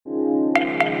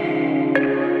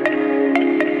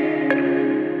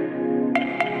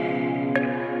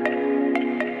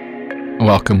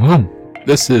welcome home.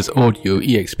 This is Audio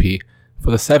EXP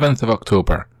for the 7th of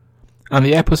October, and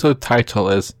the episode title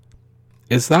is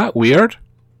That Weird?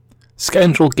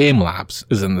 Scoundrel Game Labs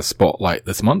is in the spotlight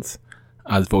this month,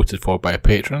 as voted for by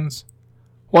patrons.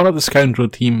 One of the Scoundrel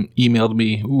team emailed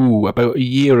me, about a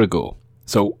year ago,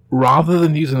 so rather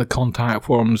than using the contact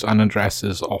forms and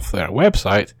addresses off their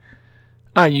website,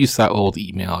 I used that old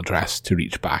email address to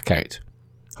reach back out.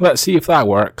 Let's see if that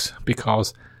works,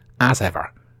 because, as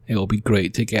ever, it will be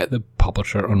great to get the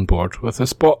publisher on board with a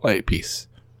spotlight piece.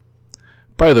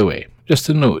 By the way, just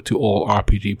a note to all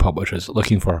RPG publishers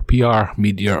looking for PR,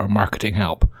 media or marketing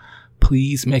help,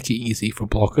 please make it easy for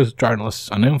bloggers, journalists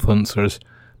and influencers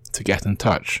to get in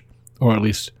touch, or at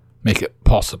least make it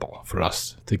possible for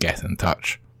us to get in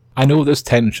touch. I know there's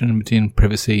tension between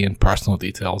privacy and personal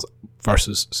details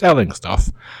versus selling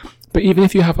stuff, but even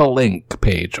if you have a link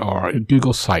page or a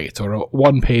Google site or a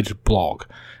one-page blog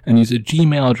and use a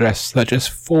Gmail address that just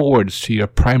forwards to your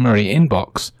primary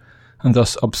inbox and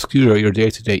thus obscure your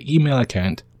day-to-day email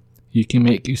account, you can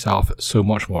make yourself so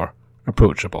much more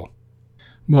approachable.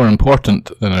 More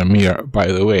important than a mere by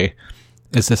the way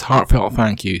is this heartfelt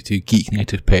thank you to Geek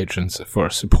Native patrons for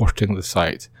supporting the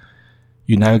site.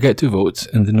 You now get to vote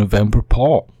in the November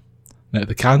poll. Now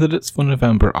the candidates for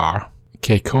November are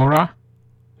Keikora,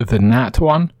 The Nat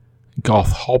One,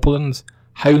 Goth Hoblins,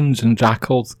 Hounds and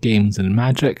Jackals, Games and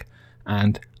Magic,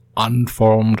 and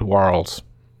Unformed Worlds.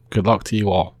 Good luck to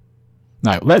you all.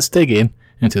 Now let's dig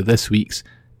into this week's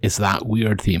Is That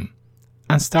Weird theme,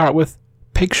 and start with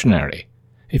Pictionary.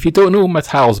 If you don't know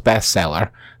Mattel's bestseller,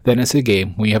 then it's a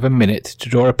game where you have a minute to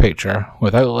draw a picture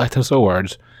without letters or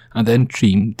words, and then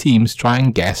teams try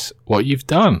and guess what you've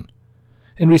done.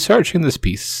 In researching this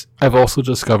piece, I've also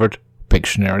discovered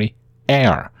Pictionary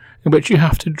Air, in which you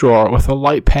have to draw with a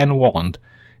light pen wand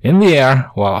in the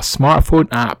air while a smartphone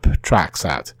app tracks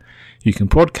that. You can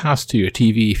broadcast to your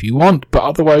TV if you want, but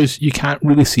otherwise you can't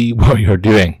really see what you're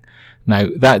doing. Now,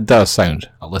 that does sound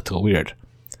a little weird.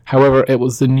 However, it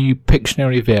was the new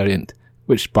Pictionary variant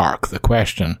which sparked the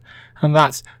question, and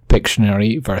that's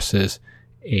Pictionary versus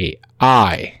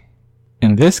AI.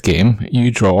 In this game,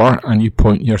 you draw and you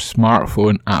point your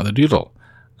smartphone at the doodle,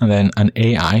 and then an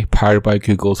AI powered by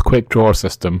Google's Quick Draw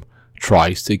system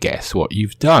tries to guess what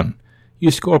you've done. You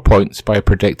score points by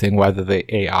predicting whether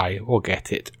the AI will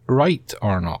get it right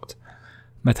or not.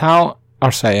 Mattel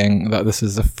are saying that this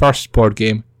is the first board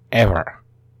game ever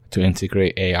to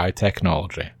integrate AI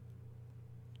technology.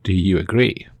 Do you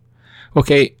agree?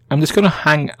 Okay, I'm just going to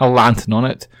hang a lantern on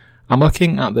it. I'm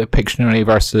looking at the Pictionary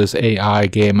versus AI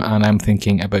game and I'm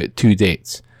thinking about two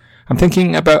dates. I'm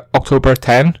thinking about October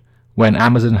 10, when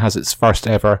Amazon has its first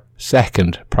ever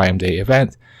second Prime Day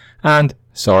event, and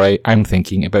I'm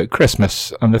thinking about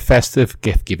Christmas and the festive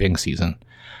gift-giving season.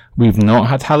 We've not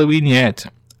had Halloween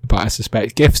yet, but I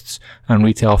suspect gifts and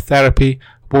retail therapy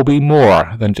will be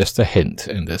more than just a hint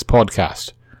in this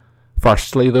podcast.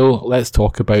 Firstly though, let's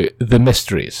talk about the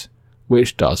mysteries,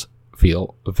 which does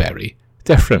feel very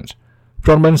different.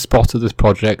 Bronwyn spotted this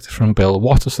project from Bill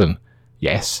Watterson.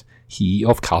 Yes, he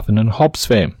of Calvin and Hobbes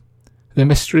fame. The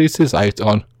Mysteries is out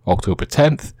on October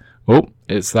 10th. Oh,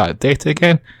 it's that date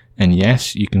again. And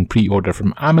yes, you can pre-order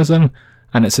from Amazon,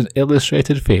 and it's an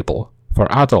illustrated fable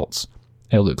for adults.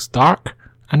 It looks dark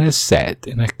and is set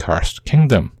in a cursed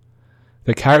kingdom.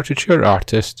 The caricature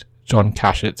artist, John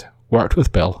Cashett, worked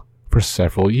with Bill for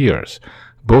several years,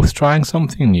 both trying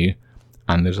something new,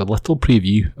 and there's a little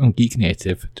preview on Geek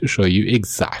Native to show you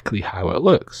exactly how it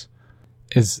looks.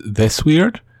 Is this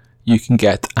weird? You can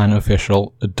get an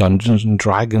official Dungeons &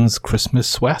 Dragons Christmas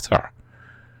sweater.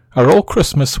 Are all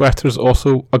Christmas sweaters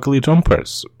also ugly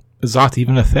jumpers? Is that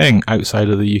even a thing outside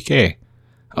of the UK?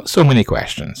 So many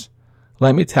questions.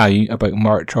 Let me tell you about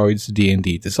Merchoid's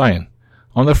D&D design.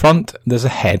 On the front, there's a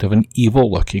head of an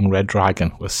evil-looking red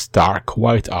dragon with stark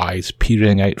white eyes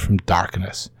peering out from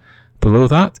darkness. Below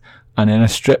that, and in a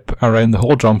strip around the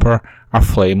whole jumper, are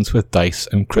flames with dice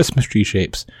and Christmas tree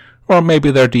shapes, or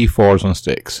maybe they're D4s on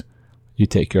sticks. You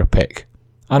take your pick.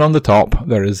 And on the top,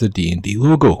 there is the D&D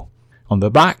logo. On the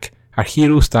back, a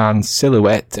hero stands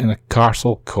silhouette in a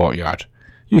castle courtyard.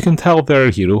 You can tell they're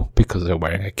a hero because they're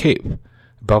wearing a cape.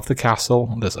 Above the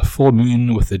castle, there's a full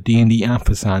moon with the D&D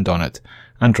ampersand on it,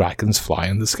 and dragons fly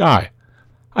in the sky.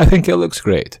 I think it looks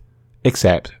great,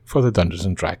 except for the Dungeons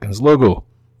 & Dragons logo.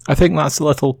 I think that's a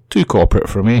little too corporate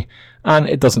for me, and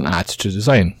it doesn't add to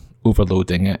design,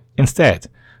 overloading it instead.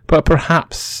 But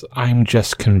perhaps I'm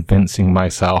just convincing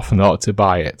myself not to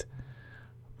buy it.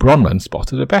 Bronwyn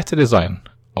spotted a better design,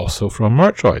 also from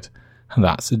Merchoid, and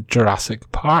that's a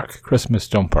Jurassic Park Christmas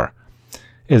jumper.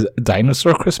 Is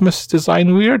dinosaur Christmas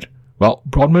design weird? Well,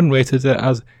 Brodman rated it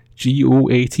as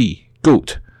GOAT,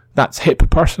 GOAT. That's hip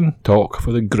person talk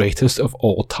for the greatest of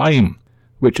all time,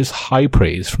 which is high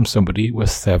praise from somebody with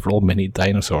several mini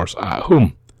dinosaurs at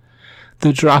home.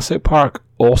 The Jurassic Park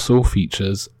also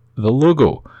features the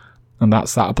logo, and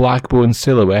that's that black bone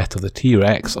silhouette of the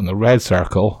T-Rex on the red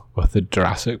circle with the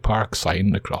Jurassic Park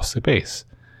sign across the base.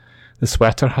 The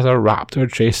sweater has a raptor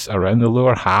chase around the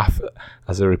lower half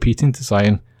as a repeating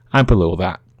design, and below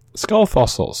that, skull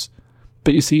fossils.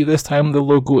 But you see, this time the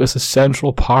logo is a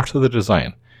central part of the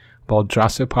design. While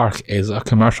Jurassic Park is a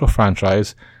commercial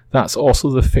franchise, that's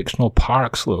also the fictional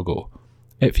park's logo.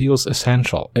 It feels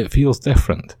essential, it feels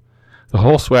different. The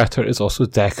whole sweater is also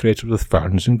decorated with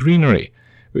ferns and greenery,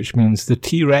 which means the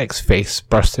T-Rex face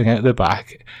bursting out the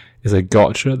back is a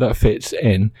gotcha that fits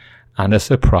in and a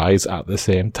surprise at the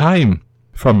same time.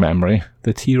 From memory,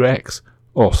 the T-Rex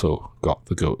also got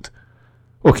the goat.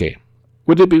 Okay,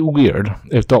 would it be weird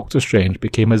if Doctor Strange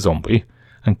became a zombie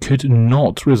and could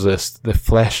not resist the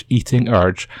flesh-eating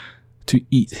urge to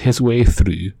eat his way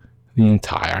through the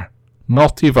entire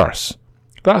multiverse?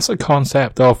 That's a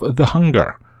concept of The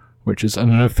Hunger, which is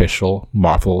an official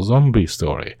Marvel zombie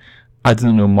story. I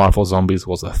didn't know Marvel Zombies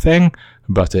was a thing,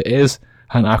 but it is,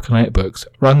 and Aconite Books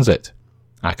runs it.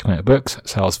 Aconite Books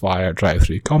sells via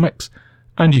Drive-Thru Comics,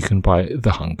 and you can buy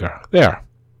The Hunger there.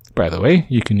 By the way,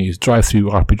 you can use Drive-Thru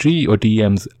RPG or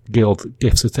DM's Guild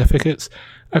gift certificates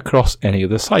across any of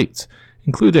the sites,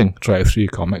 including Drive-Thru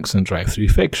Comics and Drive-Thru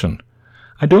Fiction.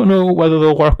 I don't know whether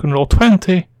they'll work on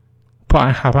Roll20, but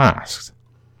I have asked.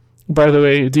 By the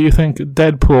way, do you think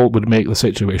Deadpool would make the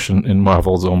situation in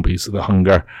Marvel Zombies The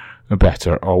Hunger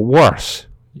better or worse?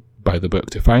 Buy the book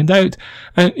to find out,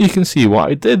 and you can see what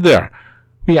I did there.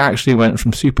 We actually went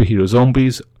from superhero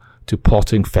zombies to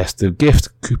plotting festive gift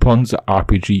coupons at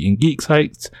RPG and geek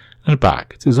sites, and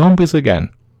back to zombies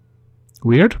again.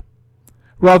 Weird?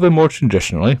 Rather more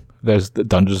traditionally, there's the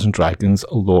Dungeons & Dragons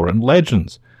Lore and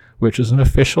Legends, which is an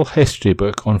official history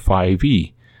book on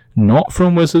 5e, not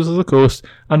from Wizards of the Coast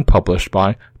and published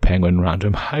by Penguin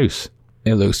Random House.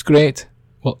 It looks great,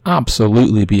 will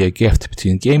absolutely be a gift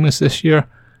between gamers this year,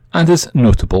 and is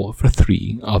notable for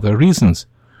 3 other reasons.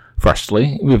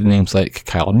 Firstly, we have names like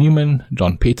Kyle Newman,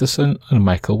 John Peterson, and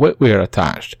Michael Whitware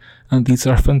attached, and these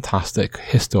are fantastic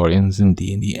historians and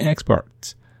D&D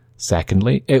experts.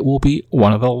 Secondly, it will be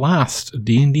one of the last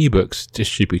D&D books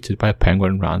distributed by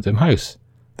Penguin Random House.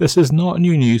 This is not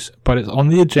new news, but it's on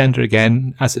the agenda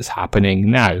again as it's happening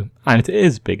now, and it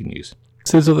is big news.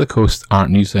 Wizards of the Coast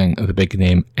aren't using the big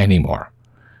name anymore.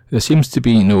 There seems to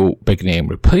be no big name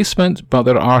replacement, but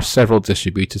there are several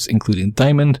distributors, including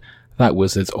Diamond, that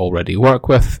Wizards already work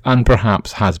with, and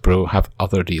perhaps Hasbro have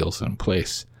other deals in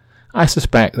place. I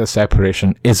suspect the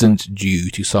separation isn't due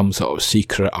to some sort of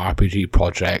secret RPG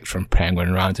project from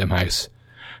Penguin Random House.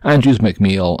 Andrews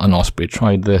McMeel and Osprey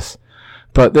tried this,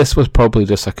 but this was probably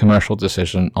just a commercial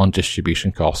decision on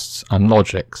distribution costs and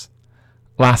logics.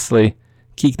 Lastly,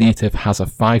 Geek Native has a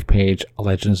 5-page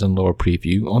Legends and Lore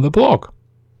preview on the blog.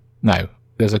 Now,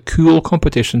 there's a cool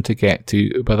competition to get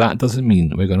to, but that doesn't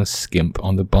mean we're going to skimp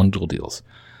on the bundle deals.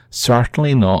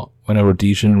 Certainly not when a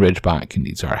Rhodesian Ridgeback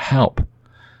needs our help.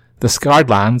 The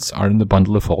Scarred Lands are in the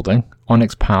bundle of holding.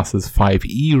 Onyx Path's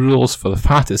 5e rules for the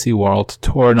fantasy world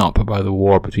torn up by the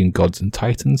war between gods and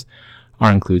titans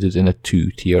are included in a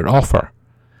 2-tier offer.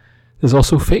 There's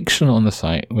also fiction on the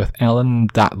site with Ellen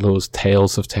Datlow's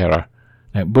Tales of Terror.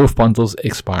 Now, both bundles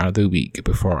expire the week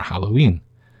before Halloween.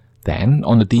 Then,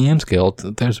 on the DM's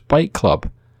Guild, there's Bike Club.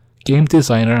 Game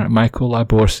designer Michael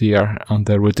Laboursier and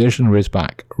the Rhodesian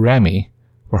Ridgeback, Remy,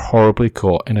 were horribly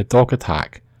caught in a dog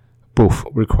attack, both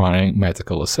requiring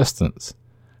medical assistance.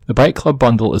 The Bike Club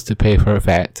bundle is to pay for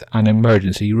vet and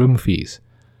emergency room fees.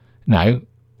 Now,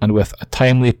 and with a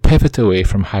timely pivot away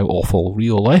from how awful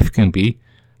real life can be,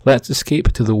 let's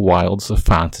escape to the wilds of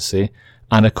fantasy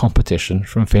and a competition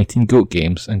from Fainting Goat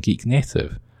Games and Geek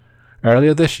Native.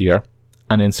 Earlier this year,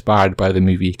 and inspired by the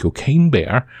movie Cocaine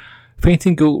Bear,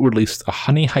 Fainting Goat released a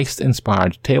honey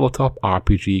heist-inspired tabletop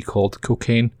RPG called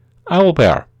Cocaine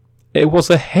Owlbear. It was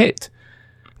a hit.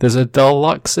 There's a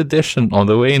deluxe edition on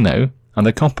the way now, and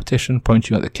the competition points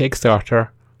you at the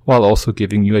Kickstarter, while also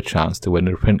giving you a chance to win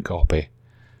a print copy.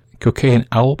 Cocaine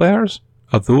Owlbears?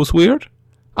 Are those weird?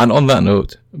 And on that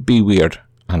note, be weird,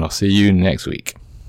 and I'll see you next week.